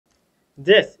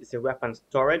This is a weapon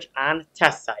storage and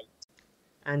test site.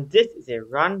 And this is a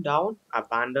rundown,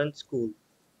 abandoned school.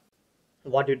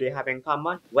 What do they have in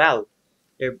common? Well,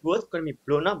 they're both going to be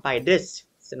blown up by this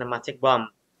cinematic bomb,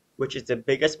 which is the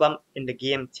biggest bomb in the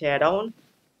game Teardown.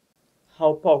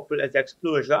 How powerful is the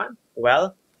explosion?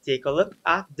 Well, take a look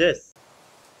at this.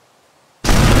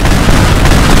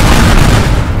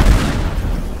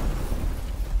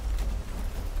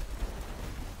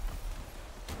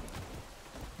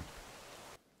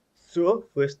 So,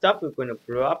 first up, we're going to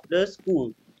blow up the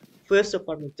school. First of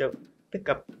all, we need to pick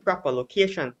a proper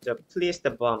location to place the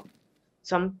bomb.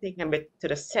 Something a bit to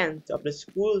the center of the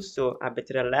school, so a bit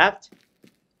to the left.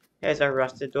 Here's a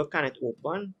rusted door, can it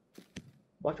open?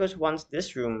 What was once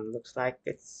this room? Looks like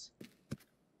it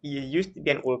used to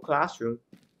be an old classroom.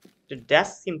 The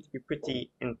desks seem to be pretty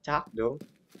intact though.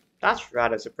 That's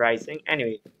rather surprising.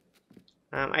 Anyway,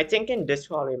 I think in this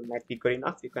hallway might be good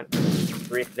enough. You can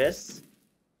break this.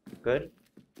 Good.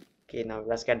 Okay, now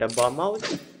let's get the bomb out.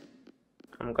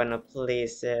 I'm gonna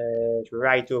place it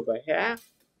right over here.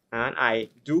 And I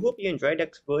do hope you enjoyed the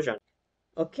explosion.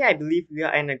 Okay, I believe we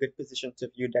are in a good position to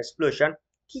view the explosion.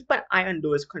 Keep an eye on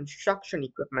those construction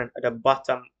equipment at the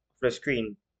bottom of the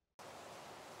screen.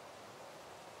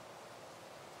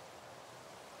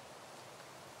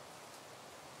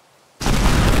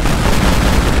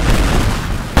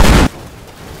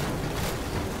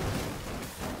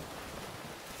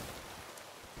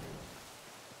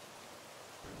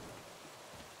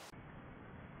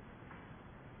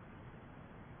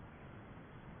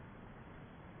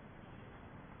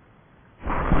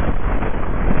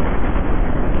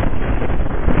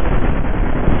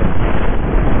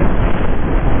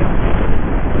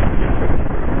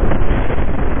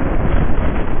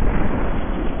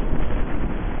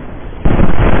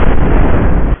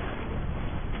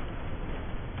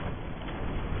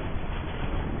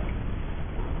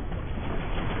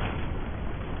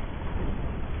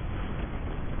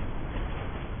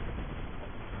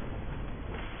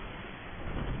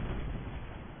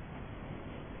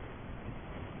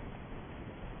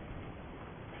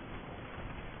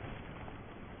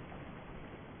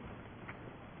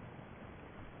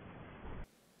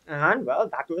 And well,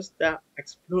 that was the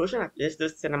explosion. That is the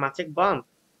cinematic bomb,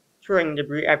 throwing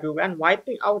debris everywhere and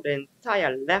wiping out the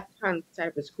entire left-hand side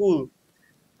of the school,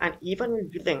 and even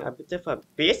revealing a bit of a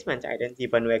basement I didn't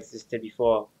even know existed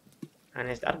before. And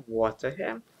is that water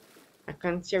here? I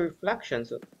can't see a reflection,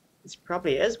 so this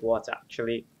probably is water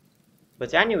actually.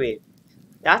 But anyway,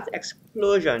 that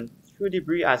explosion threw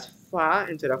debris as far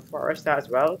into the forest as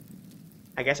well.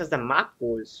 I guess as the map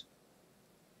goes.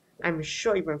 I'm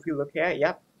sure even if you look here,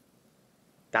 yep,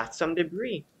 that's some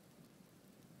debris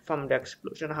from the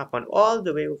explosion that happened all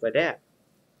the way over there.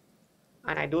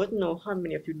 And I don't know how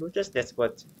many of you noticed this,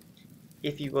 but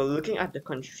if you were looking at the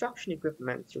construction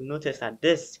equipment, you'll notice that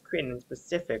this crane in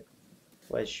specific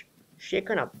was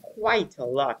shaken up quite a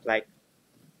lot, like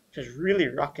it was really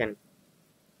rocking.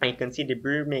 And you can see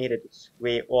debris made its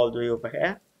way all the way over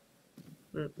here,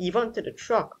 even to the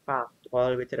truck parked all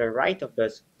the way to the right of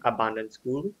this abandoned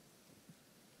school.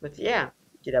 But yeah,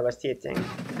 like I was stating,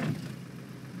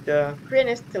 the crane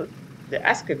is still, the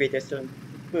excavator is still in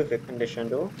perfect condition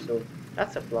though, so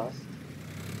that's a plus.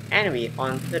 Anyway,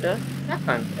 on to the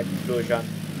second explosion.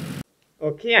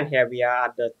 Okay, and here we are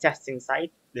at the testing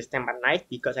site, this time at night,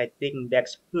 because I think the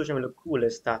explosion will look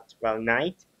coolest at, well,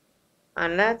 night.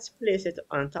 And let's place it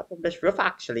on top of this roof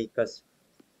actually, because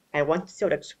I want to see how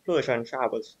the explosion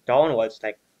travels downwards,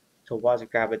 like towards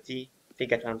gravity, if you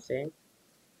get what I'm saying.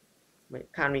 Wait,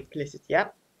 can we place it?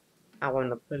 Yep. I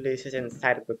want to place it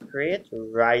inside of the crate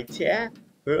right here.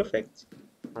 Perfect.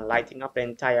 I'm lighting up the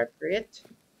entire crate.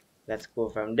 Let's go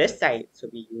from this side so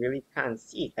we really can't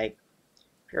see it. Like,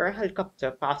 if you're a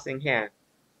helicopter passing here,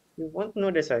 you won't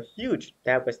notice a huge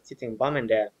devastating bomb in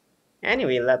there.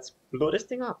 Anyway, let's blow this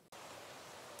thing up.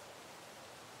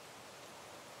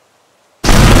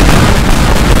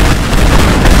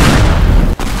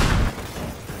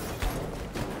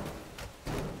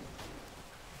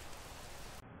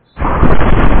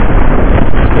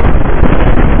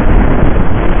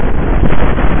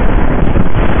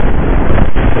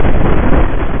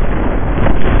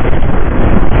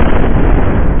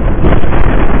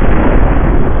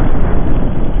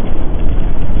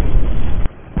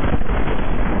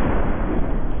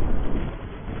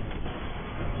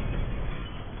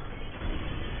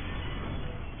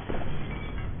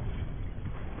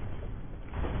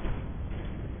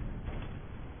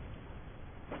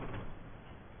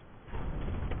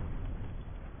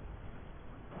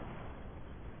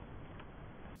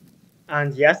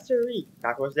 And yes, sirree,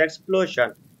 that was the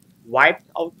explosion. wiped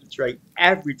out literally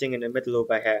everything in the middle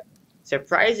over here.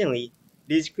 Surprisingly,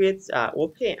 these crates are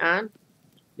okay and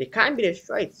they can't be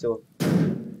destroyed, so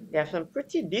they have some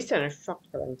pretty decent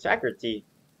structural integrity.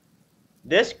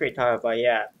 This crate, however,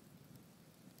 yeah,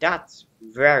 that's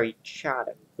very charred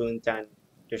and burnt and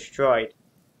destroyed.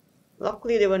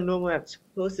 Luckily, there were no more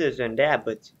explosives in there,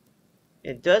 but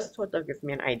it does sort of give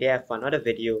me an idea for another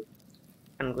video.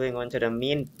 And going on to the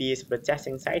main base for the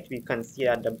testing site, we can see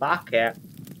at the back here,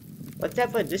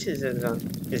 whatever this is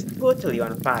totally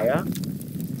on fire.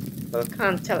 Well,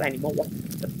 can't tell anymore what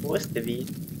it's supposed to be.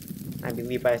 I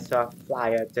believe I saw a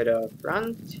flyer to the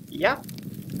front. Yep.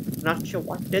 Not sure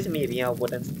what it is. Maybe a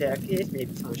wooden staircase,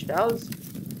 maybe some shells.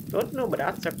 Don't know, but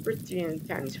that's a pretty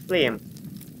intense flame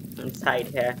inside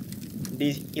here.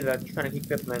 These electronic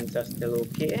equipments are still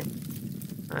okay.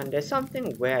 And there's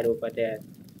something weird over there.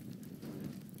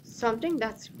 Something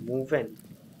that's moving.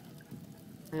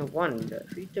 I wonder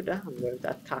if we do that, will it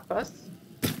attack us?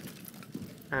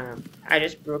 I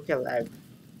just broke your leg.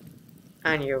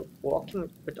 And you're walking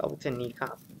without a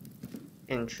kneecap.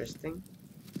 Interesting.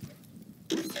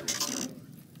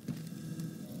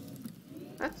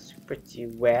 That's pretty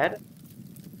weird.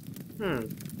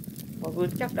 Well,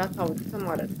 we'll check that out some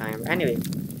other time. Anyway,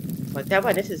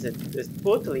 whatever this is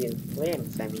totally in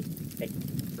flames. I mean, like,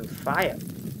 on fire.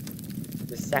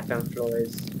 The second floor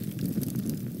is...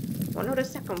 I wonder what the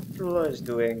second floor is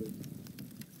doing.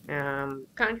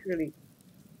 Can't really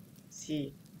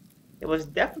see. There was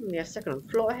definitely a second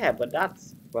floor here, but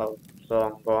that's, well,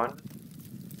 long gone.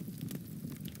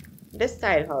 This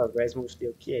side, however, is mostly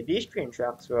okay. These train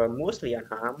tracks were mostly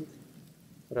unharmed,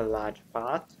 for the large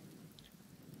part.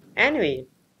 Anyway,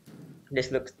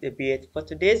 this looks to be it for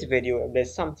today's video. If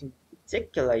there's something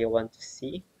particular you want to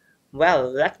see, well,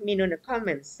 let me know in the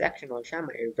comments section. I'll try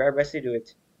my very best to do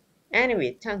it.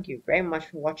 Anyway, thank you very much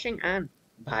for watching and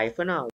bye for now.